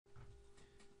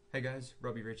Hey guys,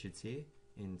 Robbie Richards here.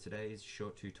 In today's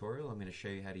short tutorial, I'm going to show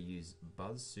you how to use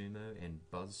Buzzsumo and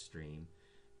Buzzstream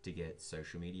to get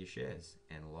social media shares,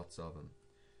 and lots of them.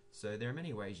 So there are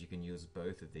many ways you can use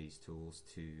both of these tools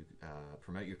to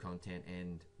promote your content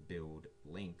and build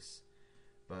links.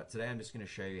 But today I'm just going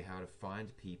to show you how to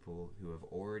find people who have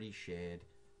already shared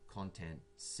content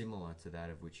similar to that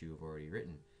of which you have already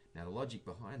written. Now the logic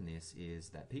behind this is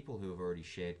that people who have already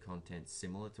shared content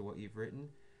similar to what you've written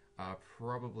are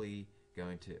probably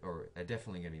going to, or are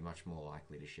definitely going to be much more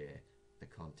likely to share the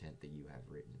content that you have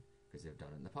written because they've done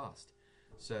it in the past.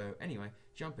 So anyway,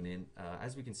 jumping in,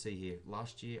 as we can see here,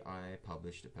 last year I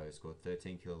published a post called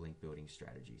 13 Killer Link Building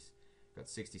Strategies. Got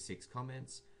 66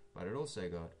 comments, but it also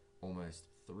got almost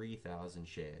 3,000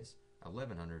 shares,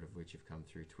 1,100 of which have come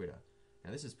through Twitter.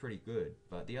 Now this is pretty good,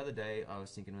 but the other day I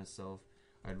was thinking to myself,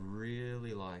 I'd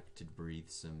really like to breathe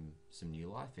some new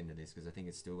life into this because I think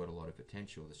it's still got a lot of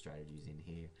potential. The strategies in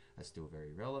here are still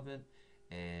very relevant,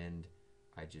 and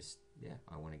I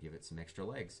want to give it some extra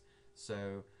legs.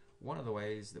 So one of the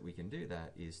ways that we can do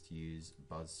that is to use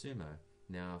Buzzsumo.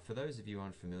 Now, for those of you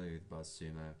unfamiliar with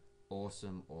Buzzsumo,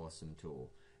 awesome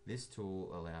tool. This tool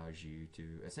allows you to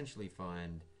essentially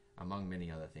find, among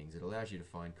many other things, it allows you to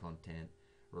find content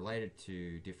related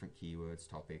to different keywords,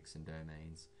 topics, and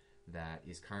domains that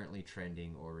is currently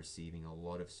trending or receiving a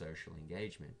lot of social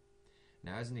engagement.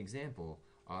 Now, as an example,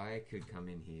 I could come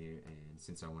in here, and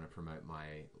since I want to promote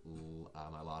my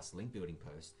last link building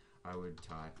post, I would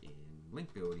type in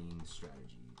link building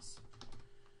strategies.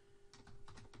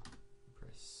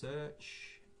 Press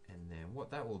search, and then what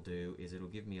that will do is it'll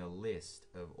give me a list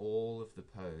of all of the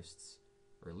posts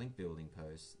or link building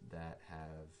posts that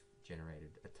have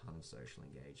generated a ton of social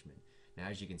engagement. Now,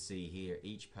 as you can see here,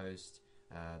 each post,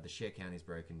 the share count is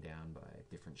broken down by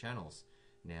different channels.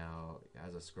 Now,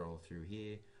 as I scroll through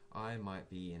here, I might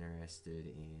be interested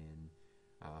in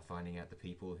finding out the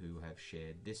people who have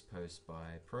shared this post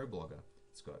by ProBlogger.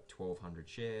 It's got 1,200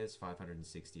 shares,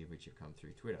 560 of which have come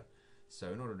through Twitter.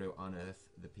 So in order to unearth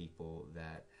the people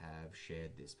that have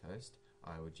shared this post,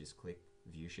 I would just click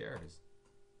View Sharers.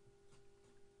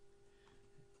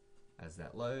 As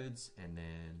that loads, and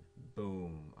then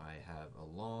boom, I have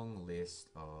a long list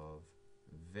of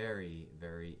very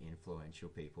influential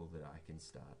people that I can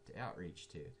start to outreach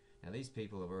to. Now these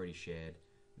people have already shared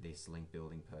this link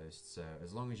building post, so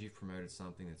as long as you've promoted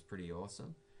something that's pretty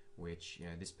awesome, which,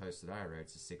 this post that I wrote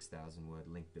is a 6,000 word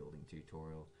link building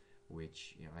tutorial,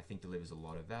 which I think delivers a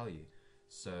lot of value.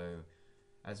 So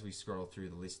as we scroll through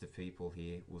the list of people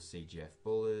here, we'll see Jeff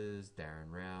Bullers,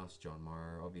 Darren Rouse, John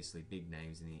Morrow, obviously big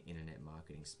names in the internet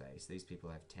marketing space. These people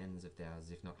have tens of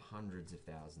thousands, if not hundreds of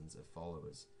thousands of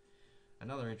followers.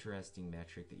 Another interesting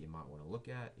metric that you might want to look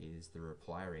at is the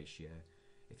reply ratio.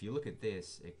 If you look at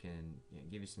this, it can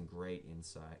give you some great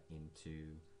insight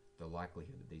into the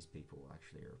likelihood that these people will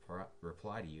actually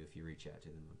reply to you if you reach out to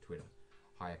them on Twitter.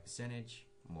 Higher percentage,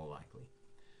 more likely.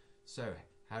 So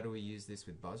how do we use this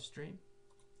with Buzzstream?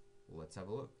 Well, let's have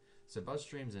a look. So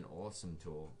Buzzstream is an awesome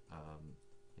tool.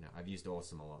 I've used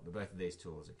awesome a lot, but both of these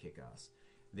tools are kick-ass.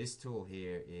 This tool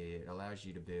here, it allows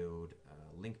you to build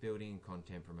link building,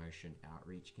 content promotion,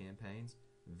 outreach campaigns.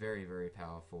 Very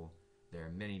powerful. There are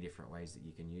many different ways that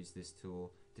you can use this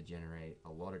tool to generate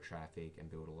a lot of traffic and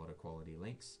build a lot of quality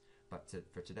links. But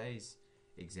for today's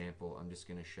example, I'm just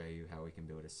going to show you how we can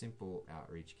build a simple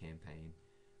outreach campaign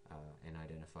and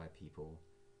identify people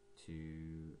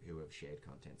who have shared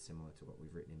content similar to what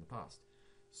we've written in the past.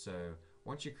 So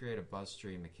once you create a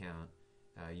Buzzstream account,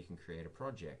 you can create a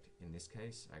project. In this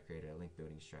case, I created a link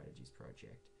building strategies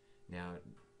project. Now,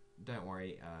 don't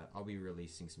worry, I'll be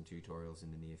releasing some tutorials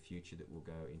in the near future that will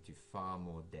go into far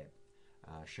more depth,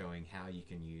 showing how you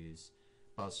can use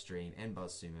Buzzstream and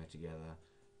Buzzsumo together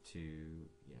to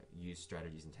use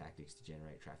strategies and tactics to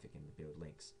generate traffic and build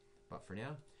links. But for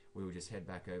now, we will just head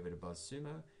back over to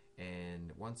Buzzsumo,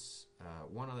 and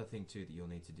one other thing too that you'll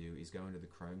need to do is go into the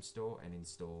Chrome store and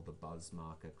install the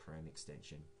BuzzMarker Chrome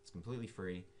extension. It's completely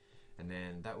free, and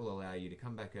then that will allow you to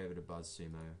come back over to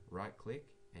Buzzsumo, right click,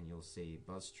 and you'll see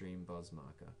Buzzstream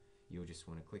BuzzMarker. You'll just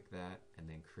want to click that and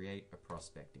then create a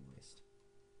prospecting list.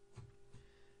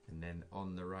 And then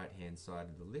on the right hand side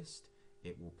of the list,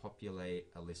 it will populate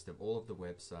a list of all of the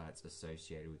websites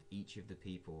associated with each of the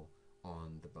people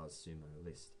on the Buzzsumo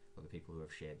list, or the people who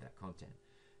have shared that content.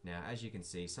 Now, as you can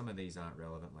see, some of these aren't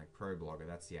relevant, like ProBlogger.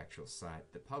 That's the actual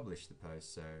site that published the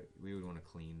post, so we would want to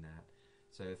clean that.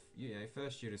 So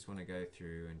first you just want to go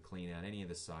through and clean out any of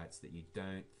the sites that you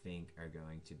don't think are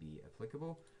going to be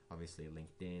applicable. Obviously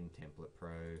LinkedIn, Template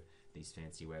Pro, these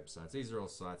fancy websites. These are all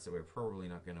sites that we're probably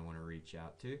not going to want to reach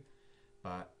out to.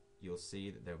 But you'll see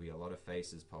that there'll be a lot of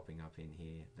faces popping up in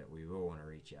here that we will want to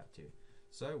reach out to.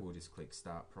 So we'll just click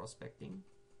Start Prospecting.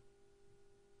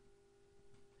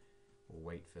 We'll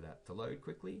wait for that to load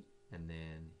quickly, and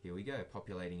then here we go.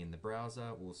 Populating in the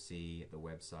browser, we'll see the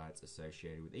websites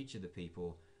associated with each of the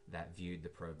people that viewed the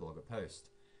ProBlogger post.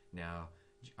 Now,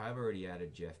 I've already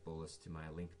added Jeff Bullis to my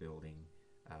link building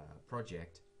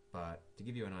project, but to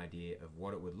give you an idea of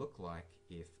what it would look like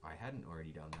if I hadn't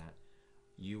already done that,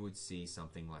 you would see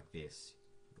something like this.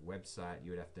 The website,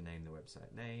 you would have to name the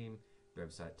website name,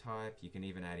 website type. You can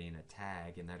even add in a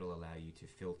tag, and that'll allow you to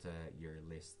filter your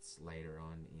lists later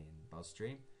on in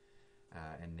Buzzstream.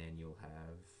 And then you'll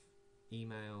have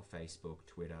email, Facebook,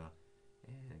 Twitter,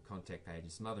 and contact page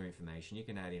and some other information. You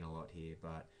can add in a lot here,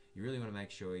 but you really want to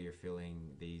make sure you're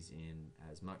filling these in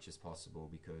as much as possible,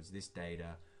 because this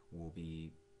data will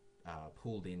be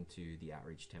pulled into the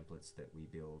outreach templates that we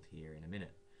build here in a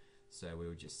minute. So we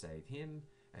would just save him,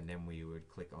 and then we would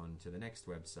click on to the next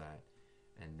website,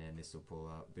 and then this will pull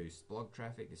up Boost Blog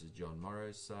Traffic. This is John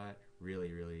Morrow's site.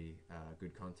 Really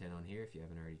good content on here if you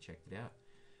haven't already checked it out.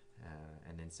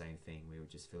 And then same thing, we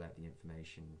would just fill out the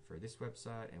information for this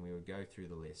website, and we would go through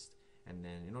the list. And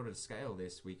then in order to scale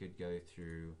this, we could go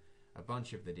through a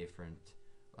bunch of the different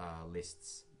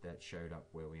lists that showed up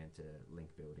where we enter link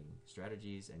building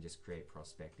strategies, and just create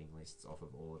prospecting lists off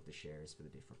of all of the shares for the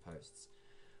different posts.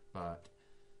 But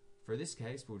for this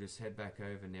case, we'll just head back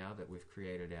over now that we've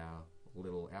created our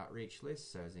little outreach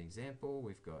list. So as an example,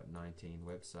 we've got 19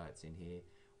 websites in here.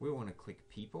 We want to click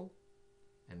People,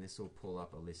 and this will pull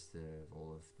up a list of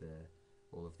all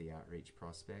of the outreach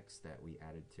prospects that we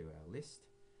added to our list.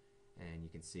 And you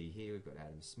can see here we've got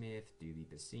Adam Smith, Doobie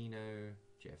Bassino,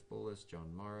 Jeff Bullis,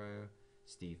 John Morrow,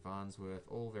 Steve Farnsworth,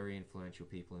 all very influential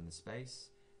people in the space,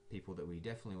 people that we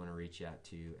definitely want to reach out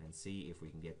to and see if we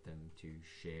can get them to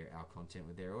share our content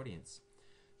with their audience.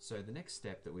 So the next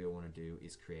step that we all want to do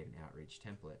is create an outreach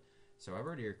template. So I've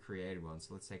already created one,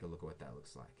 so let's take a look at what that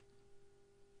looks like.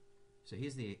 So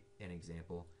here's an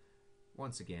example.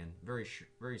 Once again, very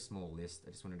small list.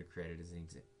 I just wanted to create it as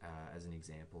an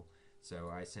example.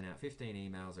 So I sent out 15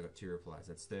 emails, I got 2 replies.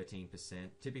 That's 13%,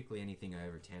 typically anything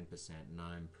over 10%, and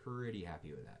I'm pretty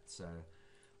happy with that. So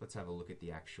let's have a look at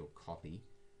the actual copy.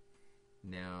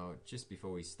 Now, just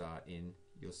before we start in,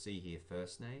 you'll see here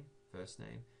first name.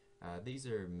 These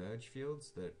are merge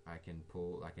fields that I can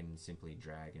simply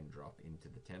drag and drop into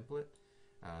the template.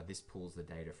 This pulls the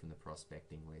data from the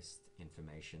prospecting list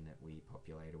information that we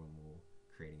populated when we were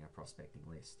creating our prospecting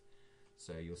list.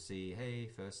 So you'll see, hey,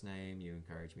 first name, you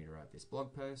encouraged me to write this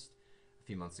blog post. A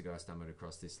few months ago I stumbled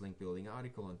across this link building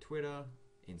article on Twitter,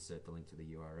 insert the link to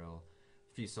the URL.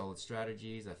 A few solid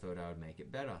strategies, I thought I would make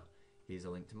it better. Here's a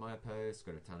link to my post,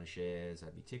 got a ton of shares.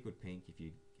 I'd be tickled pink if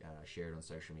you share it on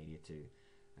social media too.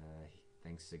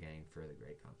 Thanks again for the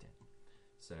great content.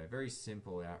 So very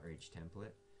simple outreach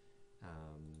template.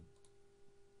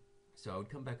 So I would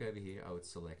come back over here, I would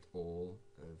select all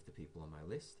of the people on my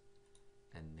list,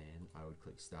 and then I would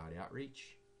click Start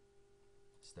Outreach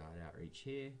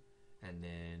here, and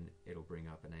then it'll bring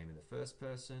up a name of the first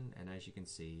person, and as you can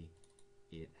see,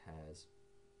 it has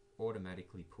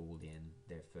automatically pulled in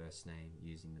their first name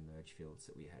using the merge fields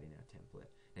that we had in our template.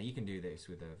 Now you can do this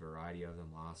with a variety of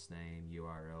them, last name,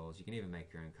 URLs, you can even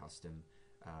make your own custom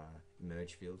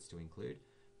merge fields to include,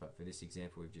 but for this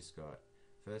example we've just got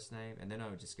first name, and then I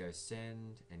would just go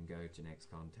send and go to next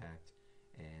contact,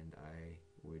 and I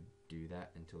would do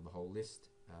that until the whole list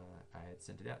I had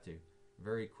sent it out to.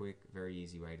 Very quick, very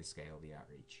easy way to scale the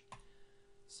outreach.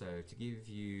 So to give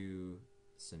you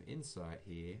some insight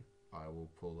here, I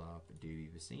will pull up Doobie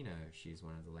Bassino. She's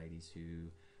one of the ladies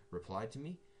who replied to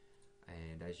me,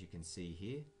 and as you can see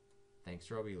here, thanks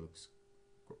Robbie, looks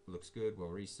good, well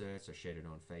researched. I shared it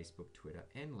on Facebook, Twitter,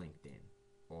 and LinkedIn.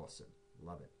 Awesome,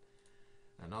 love it.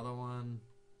 Another one,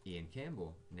 Ian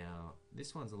Campbell. Now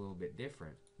this one's a little bit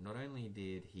different. Not only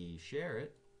did he share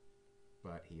it,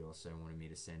 but he also wanted me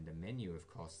to send a menu of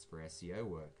costs for SEO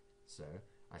work. So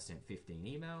I sent 15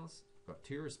 emails, got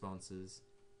 2 responses,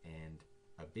 and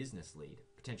a business lead,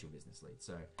 potential business lead.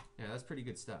 So that's pretty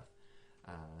good stuff.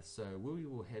 So we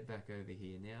will head back over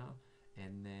here now,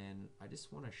 and then I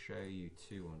just want to show you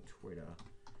too on Twitter,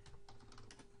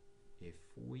 if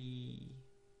we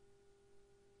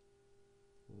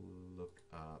look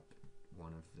up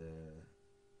one of the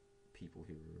people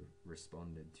who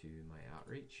responded to my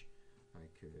outreach, I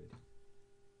could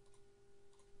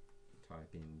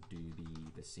type in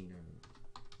Doobie Bassino,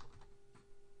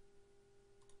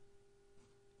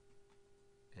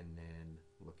 and then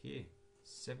look here,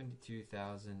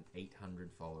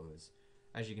 72,800 followers.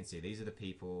 As you can see, these are the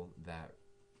people that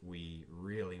we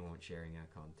really want sharing our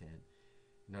content.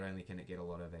 Not only can it get a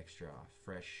lot of extra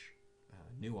fresh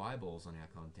new eyeballs on our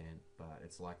content, but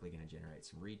it's likely going to generate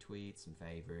some retweets, some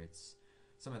favorites,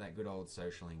 some of that good old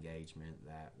social engagement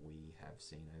that we have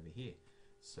seen over here.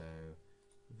 So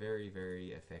very,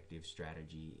 very effective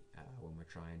strategy when we're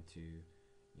trying to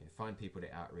find people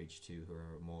to outreach to who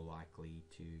are more likely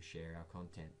to share our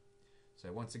content.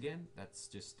 So once again, that's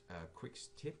just a quick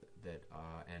tip that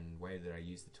and way that I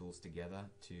use the tools together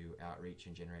to outreach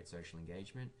and generate social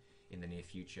engagement. In the near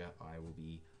future, I will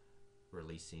be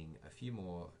releasing a few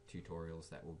more tutorials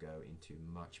that will go into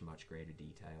much, much greater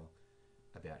detail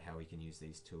about how we can use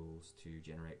these tools to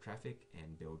generate traffic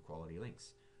and build quality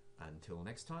links. Until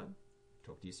next time,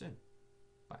 talk to you soon.